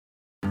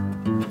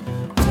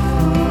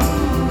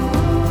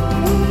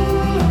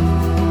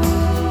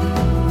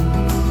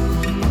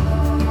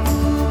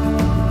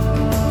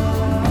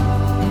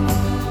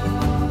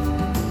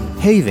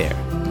Hey there,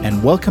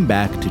 and welcome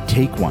back to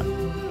Take One,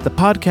 the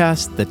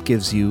podcast that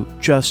gives you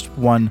just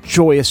one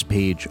joyous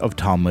page of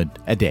Talmud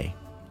a day.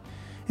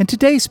 In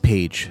today's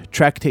page,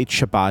 Tractate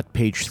Shabbat,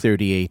 page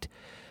 38,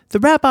 the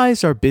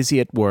rabbis are busy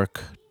at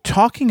work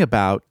talking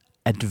about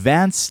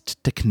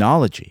advanced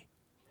technology.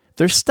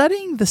 They're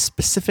studying the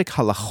specific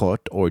halachot,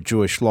 or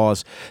Jewish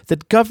laws,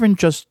 that govern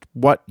just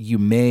what you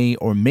may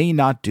or may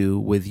not do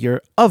with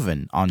your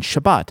oven on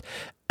Shabbat.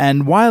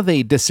 And while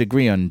they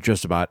disagree on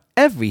just about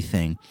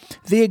everything,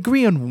 they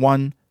agree on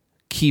one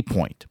key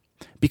point.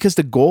 Because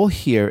the goal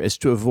here is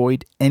to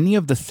avoid any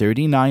of the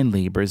 39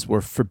 labors we're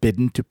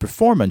forbidden to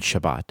perform on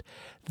Shabbat,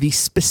 the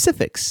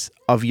specifics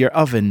of your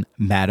oven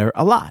matter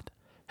a lot.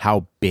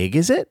 How big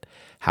is it?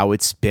 How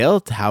it's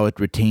built? How it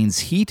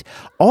retains heat?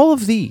 All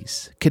of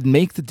these could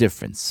make the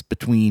difference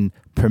between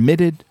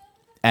permitted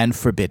and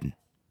forbidden.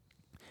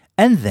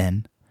 And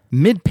then,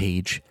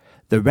 mid-page,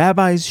 the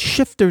rabbis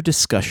shift their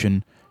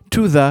discussion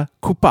to the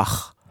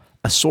kupach,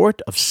 a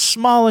sort of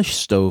smallish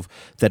stove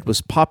that was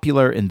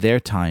popular in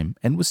their time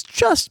and was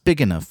just big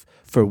enough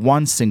for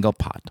one single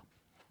pot.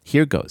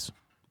 Here goes.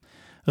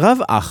 Rav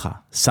Acha,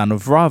 son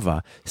of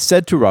Rava,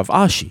 said to Rav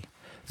Ashi,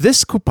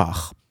 "This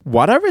kupach,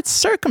 whatever its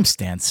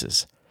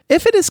circumstances,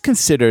 if it is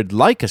considered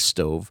like a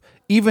stove,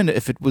 even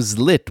if it was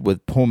lit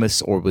with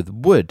pomace or with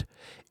wood,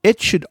 it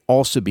should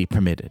also be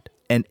permitted.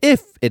 And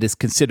if it is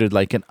considered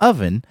like an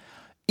oven,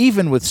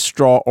 even with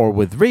straw or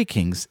with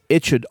rakings,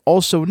 it should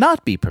also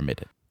not be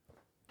permitted."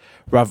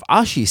 Rav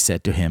Ashi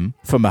said to him,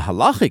 from a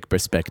halachic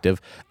perspective,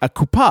 a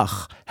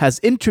kupach has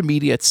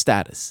intermediate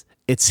status.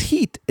 Its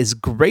heat is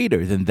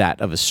greater than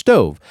that of a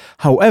stove.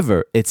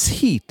 However, its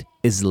heat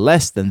is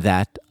less than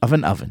that of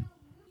an oven.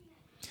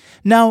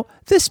 Now,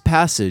 this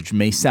passage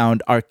may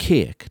sound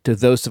archaic to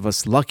those of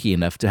us lucky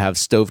enough to have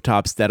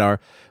stovetops that are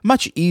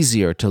much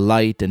easier to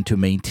light and to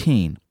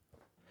maintain.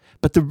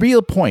 But the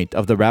real point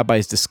of the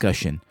rabbi's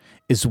discussion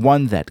is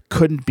one that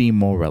couldn't be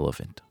more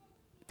relevant.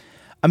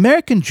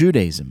 American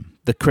Judaism,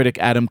 the critic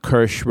Adam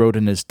Kirsch wrote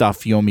in his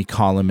Daf Yomi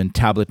column in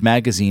Tablet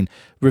magazine,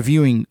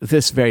 reviewing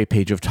this very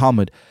page of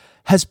Talmud,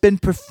 has been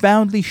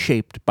profoundly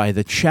shaped by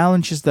the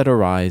challenges that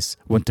arise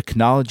when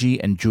technology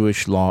and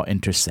Jewish law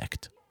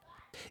intersect.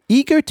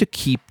 Eager to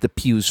keep the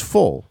pews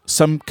full,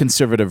 some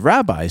conservative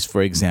rabbis,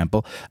 for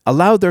example,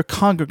 allowed their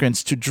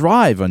congregants to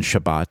drive on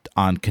Shabbat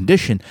on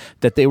condition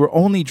that they were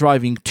only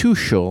driving to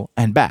shul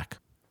and back.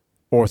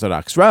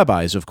 Orthodox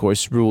rabbis, of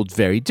course, ruled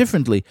very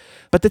differently,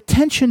 but the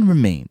tension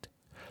remained.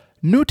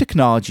 New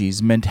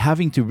technologies meant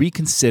having to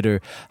reconsider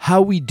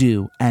how we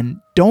do and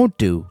don't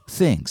do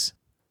things.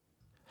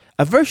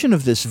 A version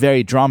of this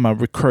very drama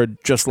recurred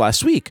just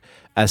last week,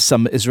 as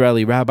some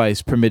Israeli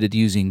rabbis permitted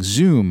using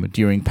Zoom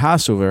during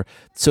Passover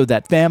so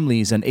that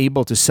families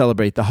unable to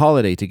celebrate the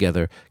holiday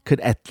together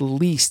could at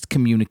least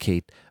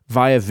communicate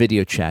via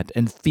video chat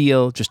and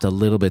feel just a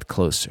little bit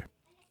closer.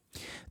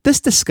 This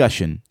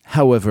discussion,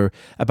 however,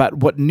 about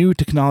what new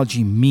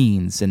technology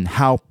means and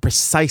how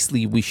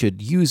precisely we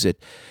should use it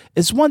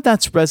is one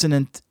that's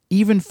resonant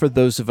even for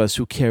those of us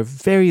who care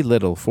very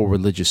little for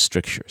religious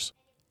strictures.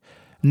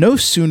 No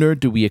sooner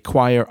do we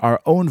acquire our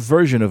own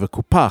version of a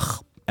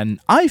kupach, an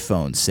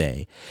iPhone,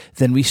 say,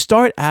 than we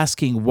start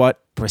asking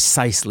what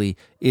precisely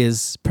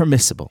is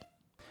permissible.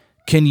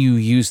 Can you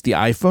use the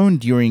iPhone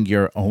during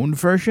your own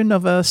version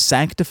of a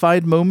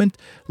sanctified moment,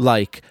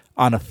 like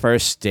on a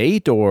first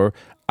date or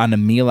on a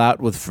meal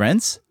out with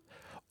friends?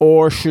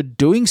 Or should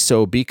doing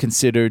so be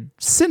considered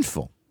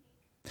sinful?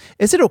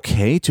 Is it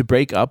okay to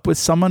break up with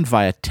someone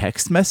via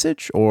text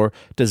message, or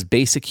does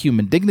basic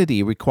human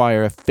dignity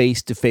require a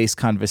face-to-face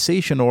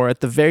conversation or at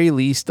the very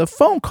least a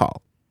phone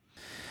call?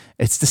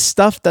 It's the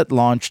stuff that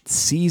launched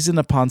season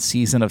upon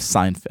season of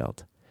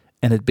Seinfeld,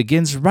 and it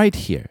begins right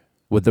here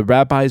with the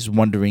rabbis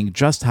wondering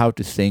just how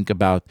to think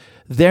about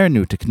their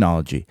new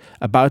technology,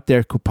 about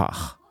their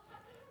kupach.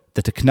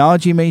 The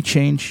technology may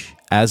change,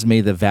 as may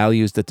the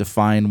values that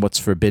define what's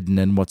forbidden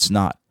and what's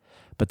not,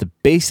 but the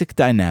basic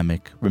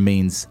dynamic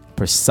remains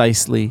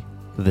precisely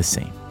the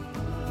same.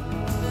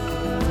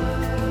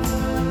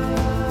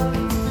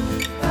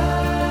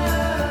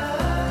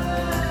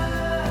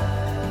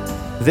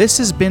 This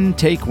has been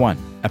Take One,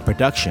 a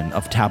production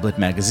of Tablet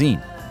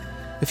magazine.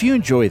 If you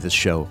enjoy this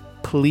show,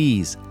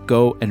 please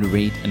go and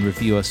rate and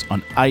review us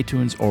on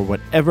iTunes or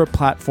whatever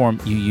platform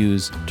you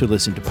use to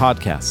listen to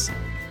podcasts.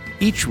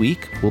 Each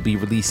week, we'll be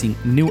releasing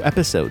new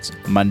episodes,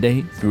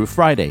 Monday through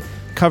Friday,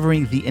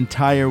 covering the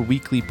entire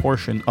weekly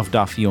portion of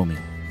Daf Yomi.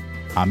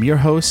 I'm your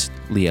host,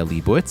 Leah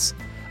Leibowitz.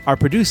 Our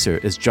producer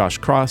is Josh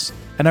Cross,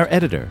 and our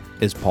editor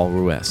is Paul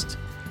Ruest.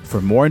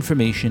 For more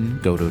information,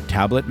 go to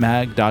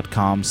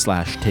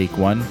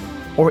tabletmag.com/takeone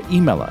or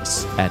email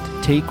us at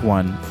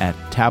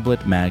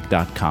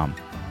takeone@tabletmag.com.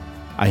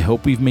 I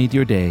hope we've made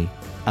your day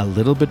a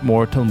little bit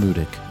more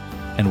Talmudic,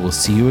 and we'll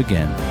see you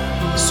again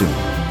soon.